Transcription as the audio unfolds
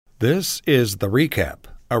This is The Recap,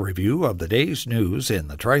 a review of the day's news in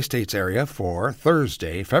the Tri-States area for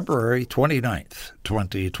Thursday, February 29th,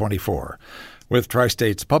 2024. With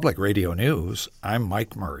Tri-States Public Radio News, I'm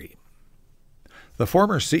Mike Murray. The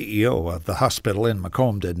former CEO of the hospital in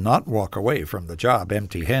Macomb did not walk away from the job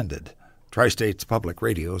empty-handed. Tri-States Public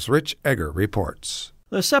Radio's Rich Egger reports.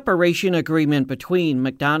 The separation agreement between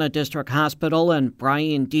McDonough District Hospital and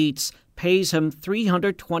Brian Dietz pays him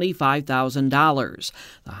 $325,000.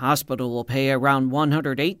 The hospital will pay around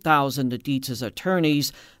 $108,000 to Dietz's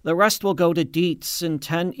attorneys. The rest will go to Dietz in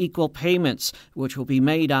 10 equal payments, which will be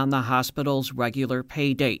made on the hospital's regular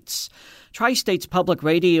pay dates. Tri-States Public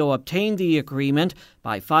Radio obtained the agreement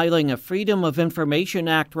by filing a Freedom of Information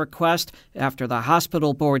Act request after the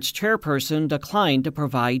hospital board's chairperson declined to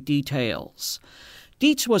provide details.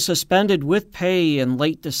 Dietz was suspended with pay in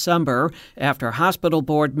late December after hospital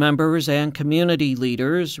board members and community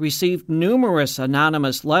leaders received numerous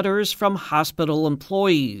anonymous letters from hospital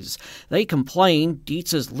employees. They complained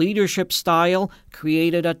Dietz's leadership style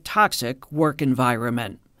created a toxic work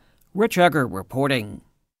environment. Rich Egger reporting.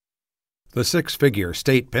 The six-figure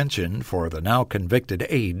state pension for the now convicted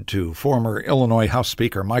aide to former Illinois House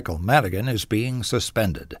Speaker Michael Madigan is being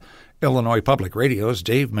suspended. Illinois Public Radio's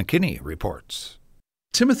Dave McKinney reports.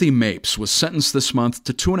 Timothy Mapes was sentenced this month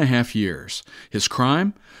to 2.5 years. His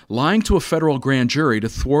crime? Lying to a federal grand jury to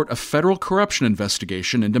thwart a federal corruption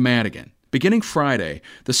investigation into Madigan. Beginning Friday,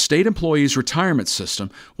 the state employees' retirement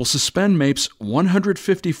system will suspend Mapes'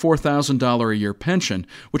 $154,000 a year pension,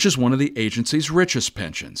 which is one of the agency's richest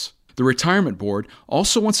pensions. The Retirement Board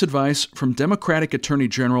also wants advice from Democratic Attorney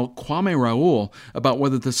General Kwame Raoul about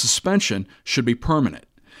whether the suspension should be permanent.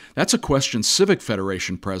 That's a question Civic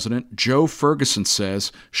Federation President Joe Ferguson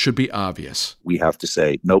says should be obvious. We have to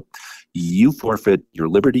say, nope, you forfeit your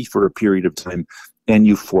liberty for a period of time, and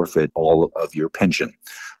you forfeit all of your pension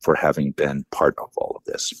for having been part of all of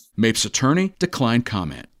this. Mapes' attorney declined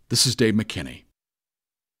comment. This is Dave McKinney.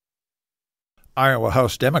 Iowa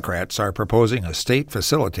House Democrats are proposing a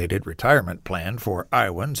state-facilitated retirement plan for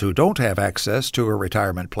Iowans who don't have access to a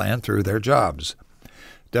retirement plan through their jobs.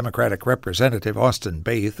 Democratic Representative Austin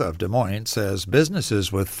Baith of Des Moines says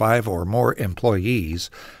businesses with 5 or more employees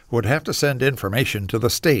would have to send information to the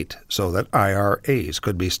state so that IRAs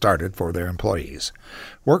could be started for their employees.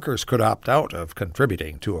 Workers could opt out of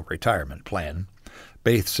contributing to a retirement plan.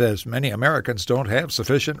 Baith says many Americans don't have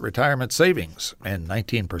sufficient retirement savings, and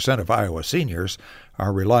 19% of Iowa seniors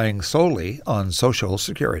are relying solely on Social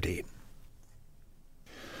Security.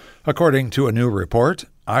 According to a new report,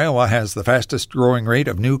 Iowa has the fastest growing rate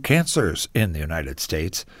of new cancers in the United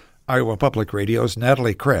States. Iowa Public Radio's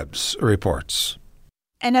Natalie Krebs reports.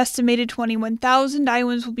 An estimated 21,000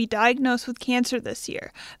 Iowans will be diagnosed with cancer this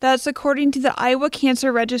year. That's according to the Iowa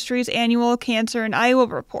Cancer Registry's annual Cancer in Iowa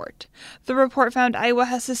report. The report found Iowa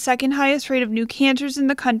has the second highest rate of new cancers in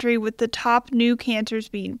the country, with the top new cancers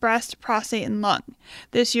being breast, prostate, and lung.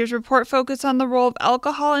 This year's report focused on the role of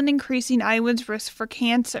alcohol in increasing Iowans' risk for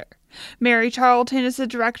cancer. Mary Charlton is the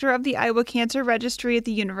director of the Iowa Cancer Registry at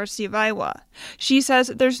the University of Iowa. She says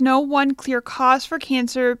there's no one clear cause for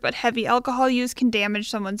cancer, but heavy alcohol use can damage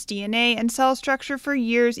someone's DNA and cell structure for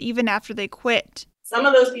years even after they quit. Some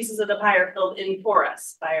of those pieces of the pie are filled in for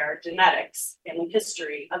us by our genetics, family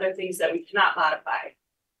history, other things that we cannot modify.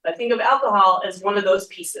 But think of alcohol as one of those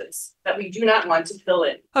pieces that we do not want to fill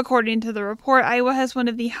in. According to the report, Iowa has one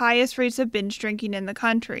of the highest rates of binge drinking in the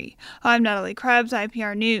country. I'm Natalie Krebs,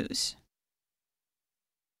 IPR News.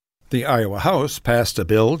 The Iowa House passed a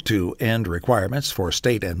bill to end requirements for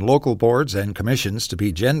state and local boards and commissions to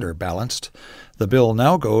be gender balanced. The bill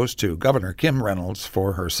now goes to Governor Kim Reynolds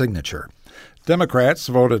for her signature. Democrats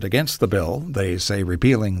voted against the bill. They say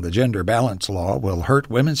repealing the gender balance law will hurt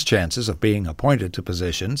women's chances of being appointed to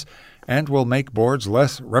positions and will make boards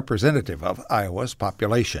less representative of Iowa's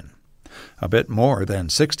population. A bit more than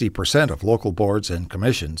 60% of local boards and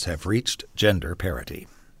commissions have reached gender parity.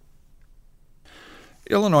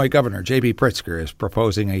 Illinois Governor J.B. Pritzker is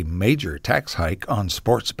proposing a major tax hike on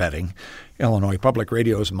sports betting. Illinois Public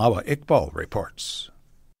Radio's Mawa Iqbal reports.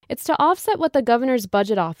 It's to offset what the governor's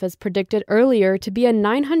budget office predicted earlier to be a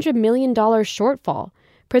 $900 million shortfall.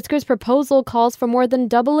 Pritzker's proposal calls for more than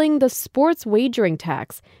doubling the sports wagering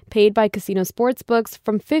tax paid by casino sportsbooks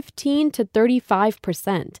from 15% to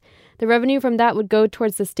 35%. The revenue from that would go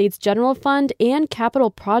towards the state's general fund and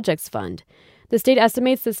capital projects fund. The state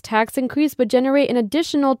estimates this tax increase would generate an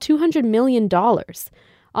additional $200 million.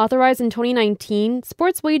 Authorized in 2019,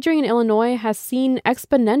 sports wagering in Illinois has seen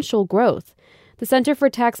exponential growth. The Center for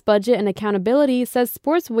Tax Budget and Accountability says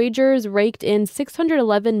sports wagers raked in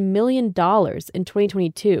 $611 million in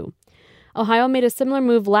 2022. Ohio made a similar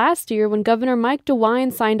move last year when Governor Mike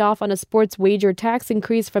DeWine signed off on a sports wager tax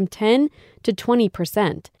increase from 10 to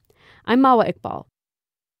 20%. I'm Mawa Iqbal.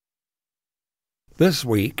 This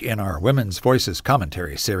week in our Women's Voices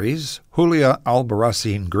commentary series, Julia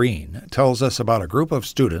Albarracin Green tells us about a group of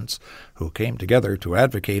students who came together to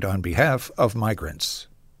advocate on behalf of migrants.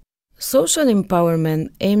 Social empowerment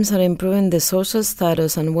aims at improving the social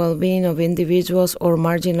status and well-being of individuals or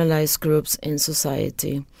marginalized groups in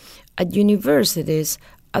society. At universities,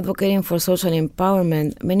 advocating for social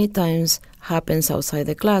empowerment many times happens outside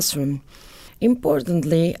the classroom.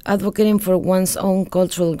 Importantly, advocating for one's own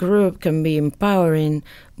cultural group can be empowering,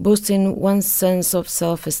 boosting one's sense of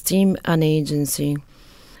self-esteem and agency.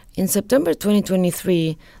 In September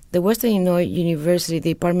 2023, the Western Illinois University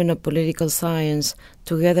Department of Political Science,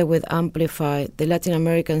 together with Amplify, the Latin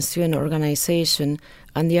American Student Organization,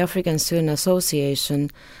 and the African Student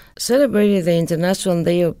Association, celebrated the International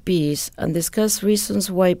Day of Peace and discussed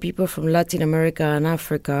reasons why people from Latin America and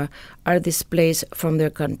Africa are displaced from their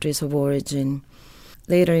countries of origin.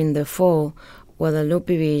 Later in the fall,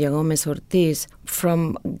 Guadalupe Villagomez Ortiz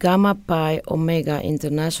from Gamma Pi Omega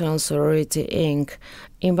International Sorority Inc.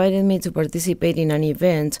 invited me to participate in an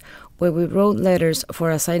event where we wrote letters for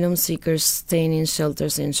asylum seekers staying in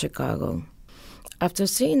shelters in Chicago. After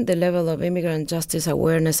seeing the level of immigrant justice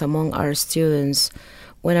awareness among our students,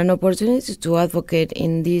 when an opportunity to advocate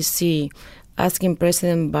in D.C. asking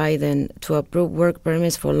President Biden to approve work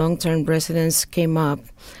permits for long-term residents came up,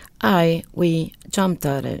 we jumped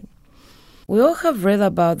at it. We all have read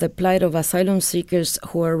about the plight of asylum seekers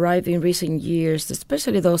who arrived in recent years,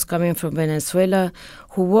 especially those coming from Venezuela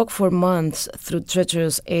who walk for months through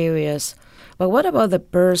treacherous areas. But what about the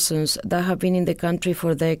persons that have been in the country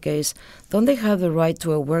for decades? Don't they have the right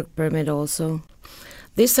to a work permit also?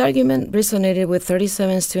 This argument resonated with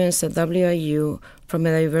 37 students at WIU from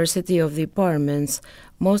a diversity of departments,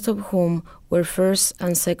 most of whom were first-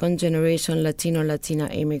 and second-generation Latino-Latina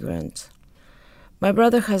immigrants. My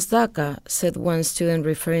brother has DACA, said one student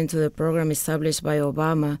referring to the program established by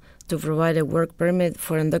Obama to provide a work permit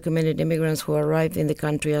for undocumented immigrants who arrived in the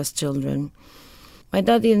country as children. My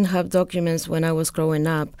dad didn't have documents when I was growing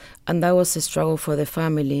up, and that was a struggle for the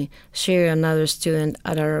family, shared another student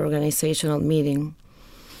at our organizational meeting.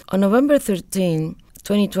 On November 13,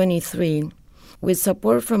 2023, with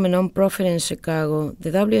support from a nonprofit in Chicago, the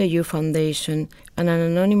WIU Foundation, and an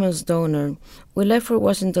anonymous donor, we left for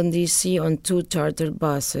Washington, D.C. on 2 chartered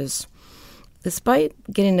buses. Despite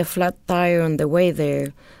getting a flat tire on the way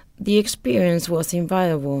there, the experience was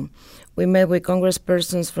invaluable. We met with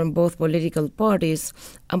congresspersons from both political parties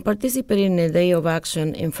and participated in a day of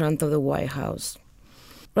action in front of the White House.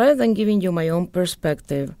 Rather than giving you my own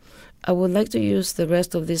perspective, I would like to use the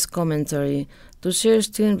rest of this commentary to share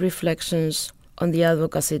student reflections on the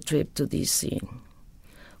advocacy trip to D.C.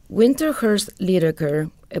 Winterhurst Lideker,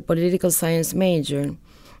 a political science major,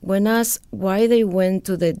 when asked why they went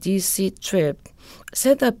to the D.C. trip,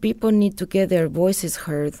 said that people need to get their voices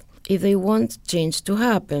heard if they want change to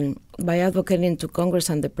happen by advocating to Congress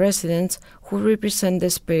and the president who represent the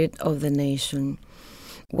spirit of the nation.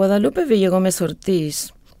 Guadalupe Villagomez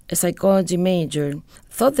Ortiz, a psychology major,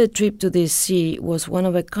 thought the trip to D.C. was one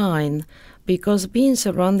of a kind because being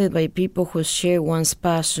surrounded by people who share one's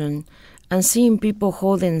passion and seeing people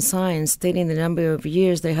holding signs stating the number of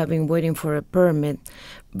years they have been waiting for a permit,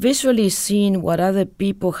 visually seeing what other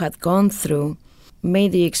people had gone through,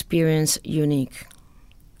 made the experience unique.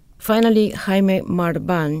 Finally, Jaime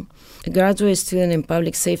Marban, a graduate student in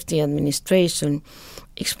public safety administration,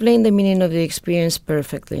 explained the meaning of the experience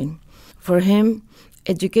perfectly. For him,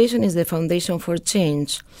 education is the foundation for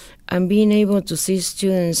change, and being able to see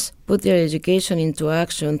students put their education into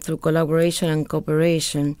action through collaboration and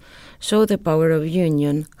cooperation show the power of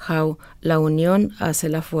union, how la unión hace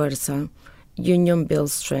la fuerza, union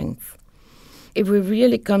builds strength. If we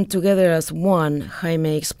really come together as one,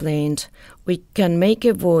 Jaime explained, we can make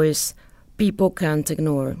a voice people can't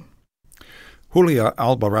ignore. Julia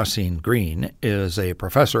Albarracin Green is a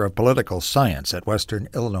professor of political science at Western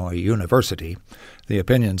Illinois University. The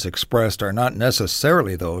opinions expressed are not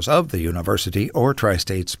necessarily those of the university or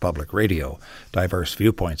Tri-States Public Radio. Diverse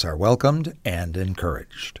viewpoints are welcomed and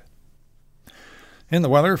encouraged. In the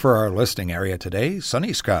weather for our listening area today,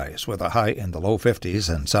 sunny skies with a high in the low 50s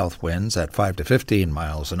and south winds at 5 to 15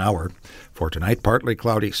 miles an hour. For tonight, partly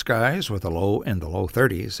cloudy skies with a low in the low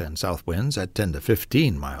 30s and south winds at 10 to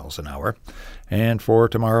 15 miles an hour. And for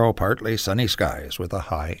tomorrow, partly sunny skies with a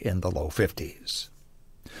high in the low 50s.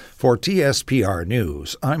 For TSPR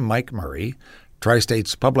News, I'm Mike Murray.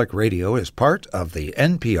 Tri-States Public Radio is part of the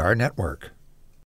NPR network.